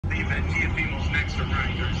next to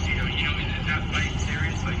Ryan Garcia. You know, is that fight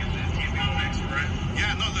serious? Like, is Teofimo next to Ryan?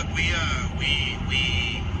 Yeah, no, look,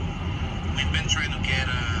 we've been trying to get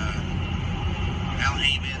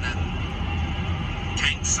Haymon and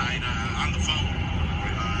Tank's side on the phone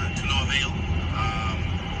to no avail.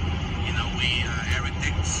 You know, Eric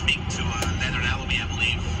did speak to Leonard Alabi, I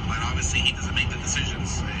believe, but obviously he doesn't make the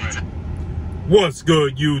decisions. What's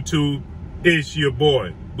good, YouTube? It's your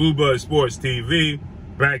boy, Blue Blood Sports TV,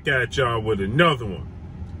 back at y'all with another one.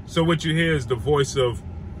 So what you hear is the voice of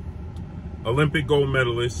Olympic gold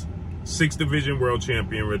medalist, 6th Division world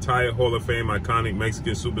champion, retired Hall of Fame iconic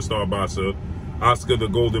Mexican superstar boxer, Oscar the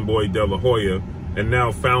Golden Boy De La Hoya, and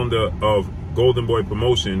now founder of Golden Boy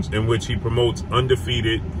Promotions, in which he promotes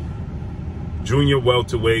undefeated junior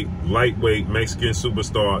welterweight, lightweight Mexican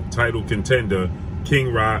superstar, title contender,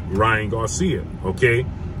 King Ryan Garcia, okay?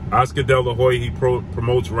 Oscar De La Hoya, he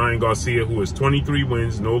promotes Ryan Garcia, who has 23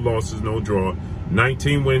 wins, no losses, no draw,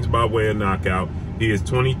 19 wins by way of knockout. He is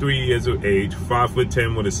 23 years of age,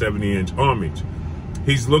 5'10" with a 70-inch arm reach.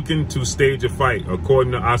 He's looking to stage a fight.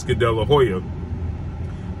 According to Oscar De La Hoya,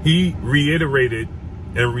 he reiterated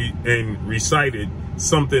and recited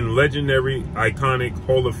something legendary, iconic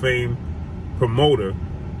Hall of Fame promoter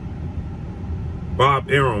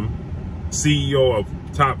Bob Arum, CEO of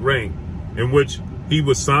Top Rank, in which he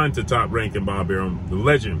was signed to Top Rank in Bob Arum, the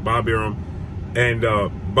legend Bob Arum. And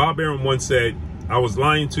Bob Arum once said, "I was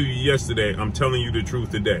lying to you yesterday, I'm telling you the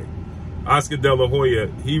truth today." Oscar De La Hoya,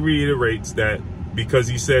 he reiterates that because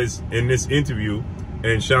he says in this interview,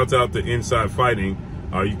 and shouts out to Inside Fighting,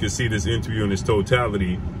 you can see this interview in its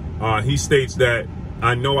totality. He states that,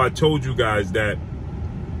 "I know I told you guys that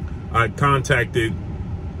I contacted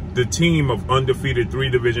the team of undefeated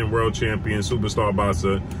 3-division world champion superstar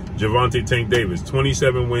boxer Gervonta Tank Davis.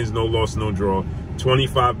 27 wins, no loss, no draw.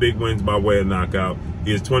 25 big wins by way of knockout.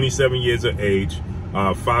 He is 27 years of age,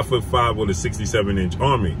 5'5" with a 67-inch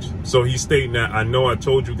arm reach." So he's stating that, "I know I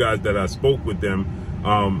told you guys that I spoke with them,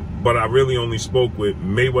 but I really only spoke with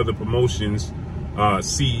Mayweather Promotions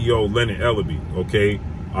CEO Leonard Alabi." Okay,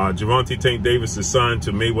 Gervonta Tank Davis is signed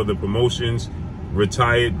to Mayweather Promotions,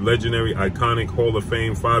 retired, legendary, iconic Hall of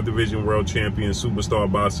Fame 5-division world champion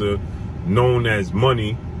superstar boxer, known as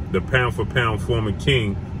Money, the pound-for-pound former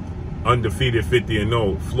king, undefeated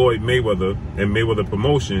 50-0, Floyd Mayweather and Mayweather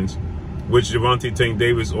Promotions, which Gervonta Tank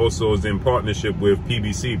Davis also is in partnership with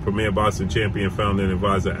PBC, Premier Boxing Champion, founder and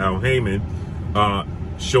advisor Al Haymon,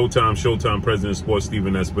 Showtime President of Sports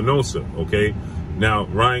Stephen Espinosa. Okay, now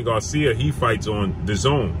Ryan Garcia, he fights on the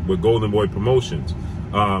Zone with Golden Boy Promotions.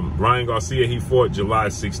 Ryan Garcia, he fought July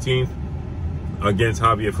 16th against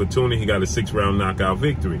Javier Fortuna. He got a 6-round knockout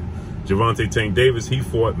victory. Gervonta Tank Davis, he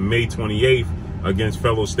fought May 28th against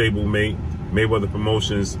fellow stablemate Mayweather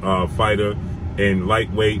Promotions fighter and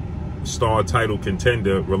lightweight star title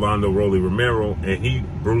contender Rolando Rolly Romero, and he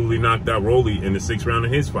brutally knocked out Rolly in the 6th round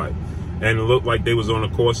of his fight. And it looked like they was on a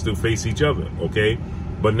course to face each other, okay?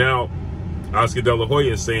 But now Oscar De La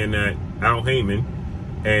Hoya is saying that Al Haymon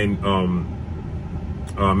and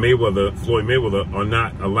Floyd Mayweather are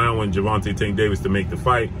not allowing Gervonta Tank Davis to make the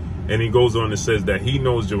fight. And he goes on and says that he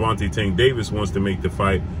knows Gervonta Tank Davis wants to make the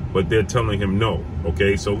fight, but they're telling him no.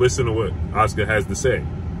 Okay, so listen to what Oscar has to say.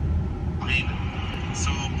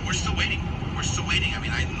 So we're still waiting. We're still waiting. I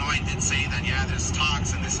mean, I know I did say that, yeah, there's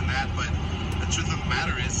talks and this and that, but the truth of the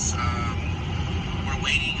matter is we're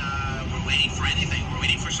waiting for anything. We're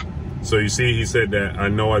waiting for something. So you see, he said that, "I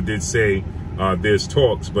know I did say there's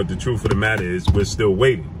talks, but the truth of the matter is we're still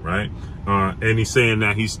waiting," right? And he's saying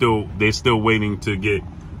that they're still waiting to get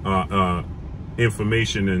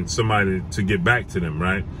information and somebody to get back to them,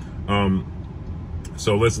 right?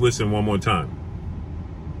 So let's listen one more time.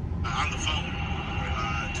 On the phone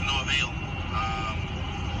to no avail.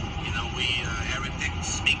 You know, Eric did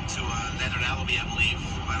speak to Leonard Alabi, I believe,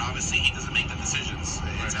 but obviously he doesn't make the decisions.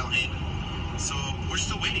 It's Al Haymon. So we're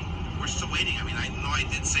still waiting. We're still waiting. I mean, I know I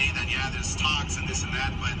did say that, yeah, there's talks and this and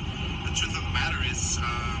that, but the truth of the matter is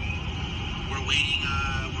we're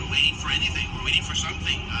waiting for anything. We're waiting for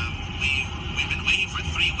something. We've been waiting for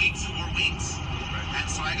 3 weeks, 4 weeks, and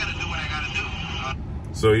so I got to do what I got to do.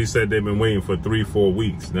 So he said they've been waiting for 3-4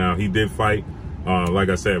 weeks. Now he did fight, like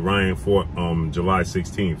I said, Ryan fought July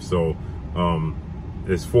 16th. So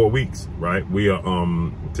it's 4 weeks, right? We are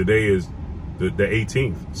today is the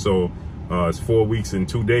 18th. So it's 4 weeks and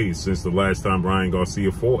 2 days since the last time Ryan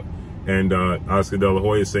Garcia fought. And Oscar De La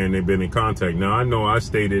Hoya is saying they've been in contact. Now, I know I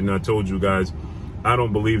stated and I told you guys, I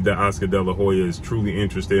don't believe that Oscar De La Hoya is truly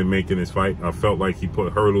interested in making this fight. I felt like he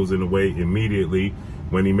put hurdles in the way immediately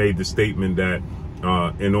when he made the statement that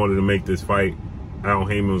in order to make this fight, Al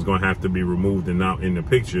Haymon was going to have to be removed and not in the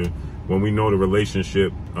picture, when we know the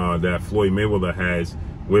relationship that Floyd Mayweather has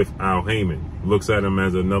with Al Haymon. Looks at him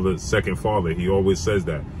as another second father. He always says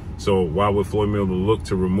that. So why would Floyd Mayweather look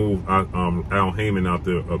to remove Al Haymon out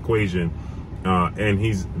the equation? And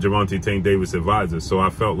he's Gervonta Tank Davis' advisor. So I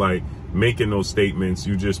felt like making those statements,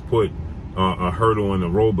 you just put a hurdle and a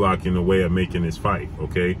roadblock in the way of making this fight,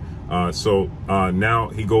 okay? So now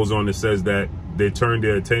he goes on and says that they turned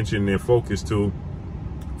their attention, their focus to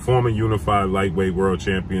former unified lightweight world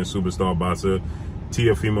champion, superstar boxer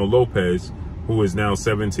Teofimo Lopez, who is now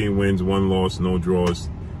 17 wins, 1 loss, no draws,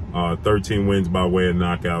 13 wins by way of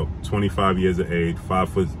knockout, 25 years of age,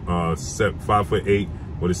 5'8"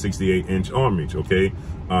 with a 68-inch arm reach, okay?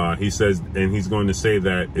 He says, and he's going to say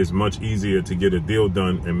that it's much easier to get a deal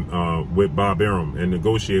done with Bob Arum and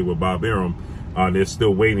negotiate with Bob Arum. They're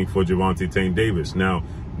still waiting for Gervonta Tank Davis. Now,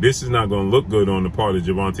 this is not going to look good on the part of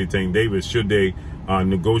Gervonta Tank Davis should they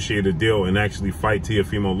negotiate a deal and actually fight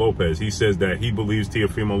Teofimo Lopez. He says that he believes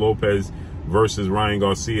Teofimo Lopez versus Ryan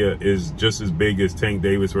Garcia is just as big as Tank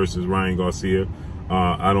Davis versus Ryan Garcia.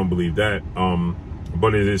 I don't believe that,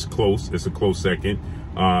 but it is close. It's a close second.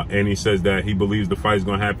 And he says that he believes the fight is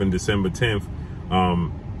going to happen December 10th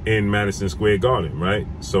in Madison Square Garden, right?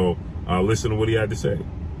 So listen to what he had to say. You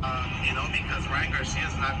know, because Ryan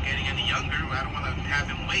Garcia's not getting any younger. I don't want to have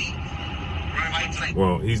him wait.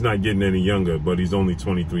 Well, he's not getting any younger, but he's only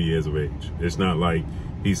 23 years of age. It's not like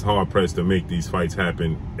he's hard-pressed to make these fights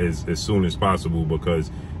happen as soon as possible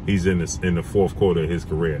because he's in the fourth quarter of his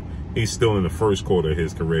career. He's still in the first quarter of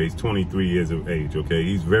his career. He's 23 years of age, okay?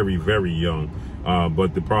 He's very, very young.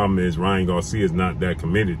 But the problem is Ryan Garcia is not that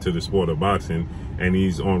committed to the sport of boxing, and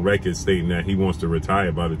he's on record stating that he wants to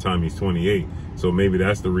retire by the time he's 28. So maybe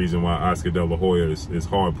that's the reason why Oscar De La Hoya is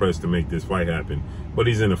hard-pressed to make this fight happen. But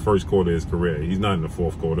he's in the first quarter of his career. He's not in the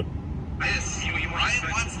fourth quarter. Yes,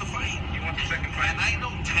 Ryan wants the fight. You want the second fight? And I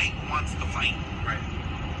know Tank wants the fight. Right.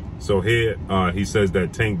 So here he says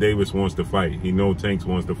that Tank Davis wants to fight. He knows Tank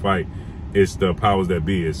wants to fight. It's the powers that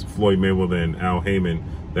be. It's Floyd Mayweather and Al Haymon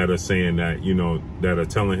that are saying that, you know, that are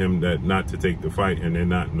telling him that not to take the fight, and they're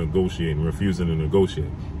not negotiating, refusing to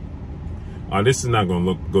negotiate. This is not going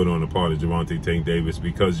to look good on the part of Gervonta Tank Davis,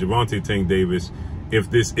 because Gervonta Tank Davis, if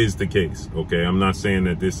this is the case, okay, I'm not saying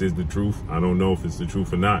that this is the truth. I don't know if it's the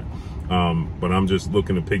truth or not, but I'm just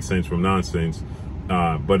looking to pick sense from nonsense.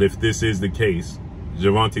 But if this is the case,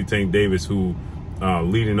 Gervonta Tank Davis, who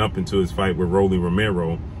leading up into his fight with Rolly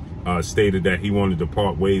Romero, stated that he wanted to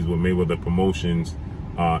part ways with Mayweather Promotions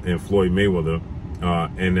and Floyd Mayweather,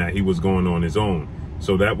 and that he was going on his own.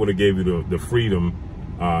 So that would have gave you the freedom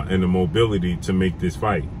and the mobility to make this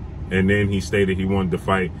fight. And then he stated he wanted to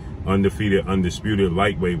fight undefeated, undisputed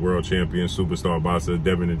lightweight world champion, superstar boxer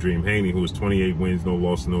Devin the Dream Haney, who was 28 wins, no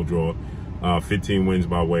loss, no draw, 15 wins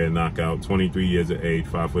by way of knockout, 23 years of age,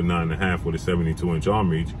 5'9.5" with a 72-inch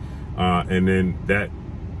arm reach. And then that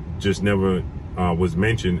just never was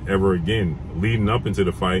mentioned ever again. Leading up into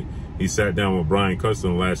the fight, he sat down with Brian Custer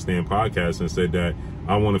on the Last Stand podcast and said that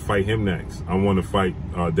I want to fight him next. I want to fight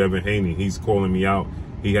Devin Haney. He's calling me out.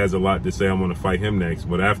 He has a lot to say. I want to fight him next.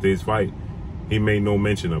 But after his fight, he made no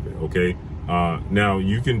mention of it, okay? Now,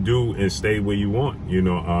 you can do and stay where you want. You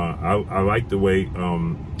know, I like the way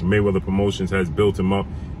Mayweather Promotions has built him up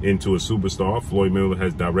into a superstar. Floyd Mayweather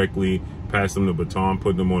has directly passed him the baton,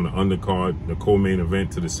 putting him on the undercard, the co-main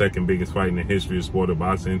event to the second biggest fight in the history of sport of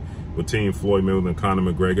boxing between Floyd Mayweather and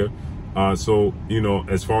Conor McGregor. So, you know,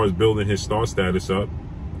 as far as building his star status up,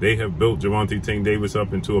 they have built Gervonta Tank Davis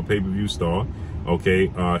up into a pay-per-view star. Okay,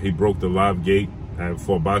 he broke the live gate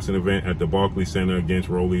for a boxing event at the Barclays Center against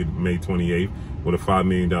Rolly May 28th with a $5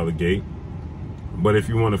 million gate. But if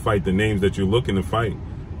you want to fight the names that you're looking to fight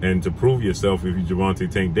and to prove yourself, if you're Gervonta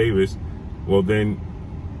Tank Davis, well then,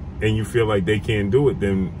 and you feel like they can't do it,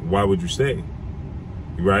 then why would you stay?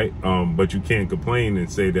 Right? But you can't complain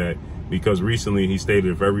and say that because recently he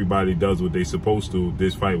stated if everybody does what they're supposed to,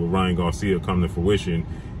 this fight with Ryan Garcia come to fruition.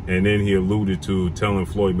 And then he alluded to telling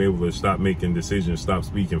Floyd Mayweather, stop making decisions, stop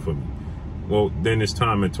speaking for me. Well, then it's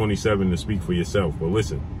time at 27 to speak for yourself. But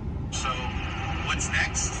listen. So, what's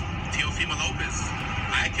next? Teofimo Lopez.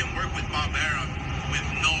 I can work with Bob Arum with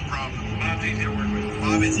no problem. Bob's easy to work with.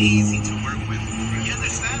 Bob is easy to work with. He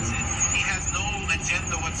understands it. He has no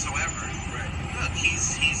agenda whatsoever. Right. Look,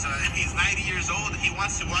 he's 90 years old. He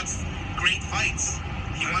wants to watch great fights.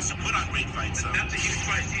 He wants to put on great fights. So. That's a huge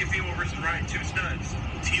fight. Teofimo versus Ryan, 2 studs.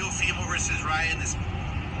 Teofimo versus Ryan is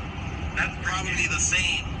that's probably the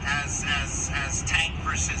same as Tank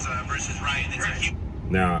versus Ryan. It's right.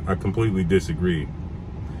 Now, I completely disagree.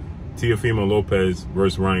 Teofimo Lopez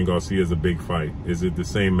versus Ryan Garcia is a big fight. Is it the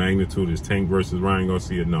same magnitude as Tank versus Ryan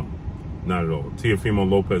Garcia? No, not at all. Teofimo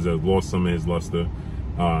Lopez has lost some of his luster.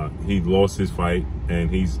 He lost his fight, and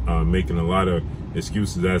he's making a lot of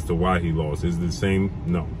excuses as to why he lost. Is it the same?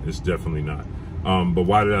 No, it's definitely not. But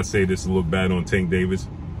why did I say this to look bad on Tank Davis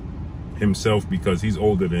himself? Because he's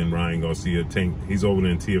older than Ryan Garcia. He's older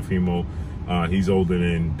than Teofimo. He's older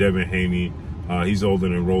than Devin Haney. He's older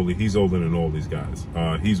than Rolly. He's older than all these guys.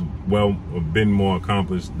 He's been more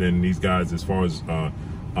accomplished than these guys as far as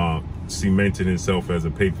cementing himself as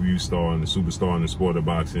a pay-per-view star and a superstar in the sport of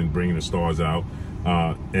boxing, bringing the stars out.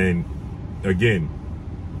 And again,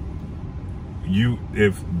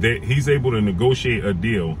 he's able to negotiate a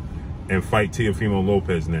deal and fight Teofimo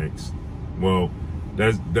Lopez next, well,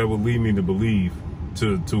 that would lead me to believe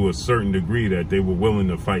to a certain degree that they were willing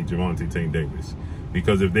to fight Gervonta Tank Davis.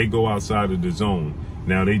 Because if they go outside of the zone,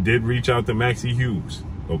 now they did reach out to Maxie Hughes,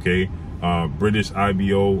 okay? British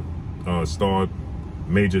IBO star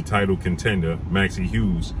major title contender, Maxie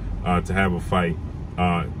Hughes, to have a fight.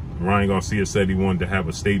 Ryan Garcia said he wanted to have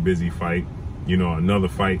a stay busy fight, you know, another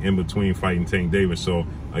fight in between fighting Tank Davis. So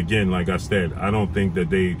again, like I said, I don't think that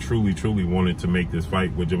they truly wanted to make this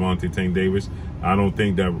fight with Gervonta Tank Davis. I don't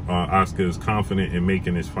think that Oscar is confident in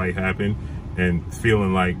making this fight happen and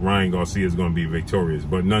feeling like Ryan Garcia is going to be victorious.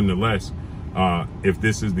 But nonetheless, if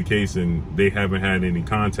this is the case and they haven't had any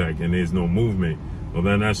contact and there's no movement, well,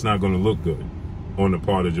 then that's not going to look good on the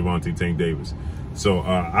part of Gervonta Tank Davis. So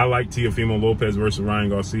I like Teofimo Lopez versus Ryan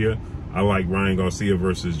Garcia. I like Ryan Garcia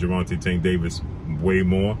versus Gervonta Tank Davis way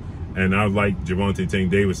more. And I like Gervonta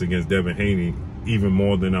Tank Davis against Devin Haney even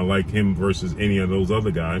more than I like him versus any of those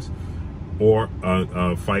other guys. Or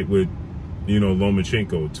a fight with, you know,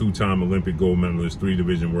 Lomachenko, two-time Olympic gold medalist,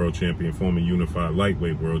 3-division world champion, former unified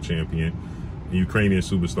lightweight world champion, Ukrainian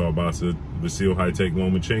superstar boxer, Vasil High-Tech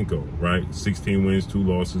Lomachenko, right? 16 wins, 2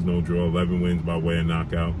 losses, no draw, 11 wins by way of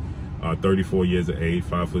knockout, 34 years of age,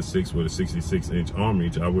 5'6" with a 66-inch arm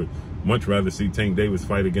reach. I would much rather see Tank Davis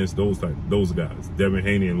fight against those guys, Devin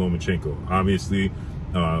Haney and Lomachenko. Obviously,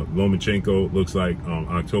 Lomachenko looks like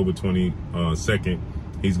October 22nd,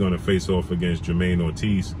 he's going to face off against Jermaine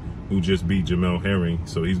Ortiz, who just beat Jamel Herring.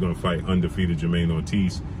 So he's going to fight undefeated Jermaine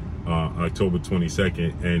Ortiz October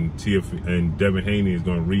 22nd. And Devin Haney is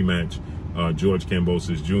going to rematch George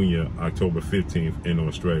Kambosos Jr. October 15th in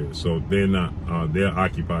Australia. So they're not, they're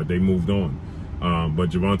occupied. They moved on.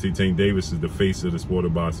 But Gervonta Tank Davis is the face of the sport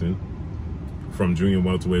of boxing from junior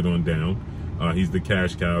welterweight on down. He's the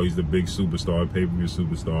cash cow. He's the big superstar, pay-per-view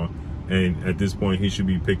superstar. And at this point, he should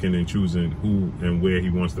be picking and choosing who and where he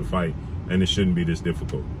wants to fight. And it shouldn't be this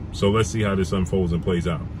difficult. So let's see how this unfolds and plays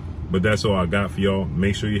out. But that's all I got for y'all.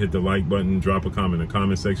 Make sure you hit the like button, drop a comment in the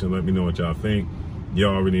comment section. Let me know what y'all think.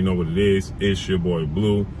 Y'all already know what it is. It's your boy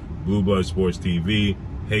Blue, Blue Blood Sports TV.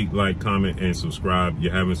 Hate, like, comment, and subscribe. If you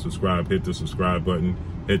haven't subscribed, hit the subscribe button,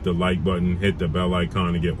 hit the like button, hit the bell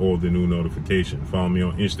icon to get all the new notifications. Follow me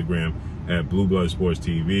on Instagram at Blue Blood Sports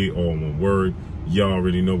TV, all one word. Y'all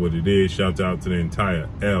already know what it is. Shout out to the entire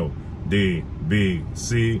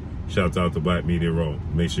LDBC. Shout out to Black Media Row.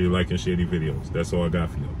 Make sure you like and share these videos. That's all I got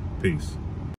for you. Peace.